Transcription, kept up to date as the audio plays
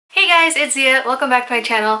Hey guys, it's Ziya. Welcome back to my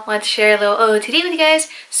channel. Let's share a little OOTD with you guys.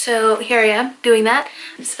 So here I am doing that.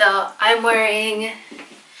 So I'm wearing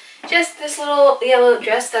just this little yellow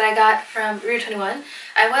dress that I got from Rue 21.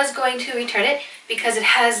 I was going to return it because it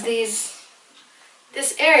has this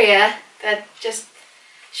area that just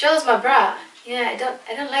shows my bra. Yeah, I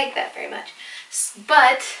don't like that very much.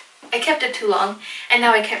 But I kept it too long and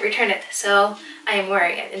now I can't return it. So I am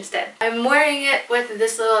wearing it instead. I'm wearing it with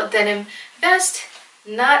this little denim vest.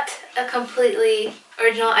 Not a completely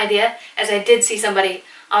original idea, as I did see somebody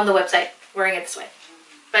on the website wearing it this way.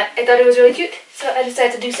 But I thought it was really cute, so I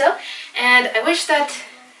decided to do so. And I wish that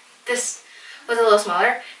this was a little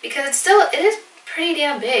smaller, because it is pretty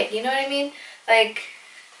damn big, you know what I mean? Like,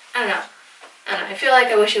 I don't know. I feel like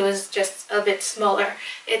I wish it was just a bit smaller.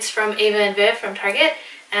 It's from ava&viv from Target,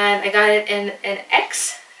 and I got it in an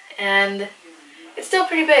X, and it's still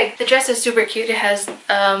pretty big. The dress is super cute. It has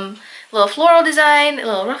little floral design,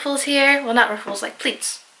 little ruffles here. Well, not ruffles, like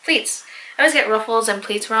pleats. Pleats. I always get ruffles and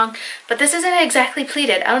pleats wrong, but this isn't exactly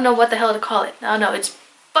pleated. I don't know what the hell to call it. I don't know. It's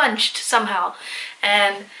bunched somehow,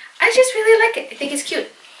 and I just really like it. I think it's cute.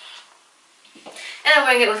 And I'm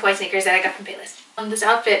wearing it with white sneakers that I got from Payless. This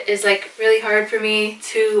outfit is like really hard for me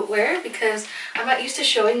to wear because I'm not used to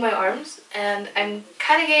showing my arms, and I'm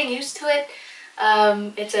kind of getting used to it.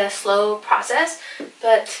 It's a slow process,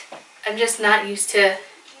 but I'm just not used to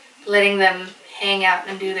letting them hang out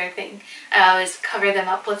and do their thing. I always cover them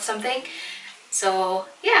up with something. So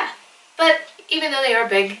yeah, but even though they are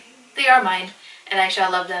big, they are mine, and I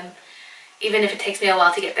shall love them even if it takes me a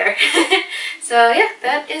while to get there. So yeah,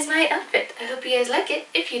 that is my outfit. I hope you guys like it.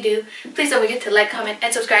 If you do, please don't forget to like, comment,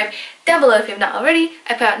 and subscribe down below if you have not already.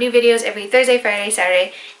 I put out new videos every Thursday, Friday,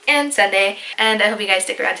 Saturday, and Sunday, and I hope you guys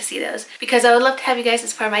stick around to see those, because I would love to have you guys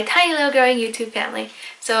as part of my tiny little growing YouTube family.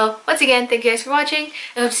 So once again, thank you guys for watching.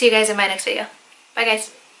 I hope to see you guys in my next video. Bye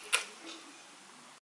guys!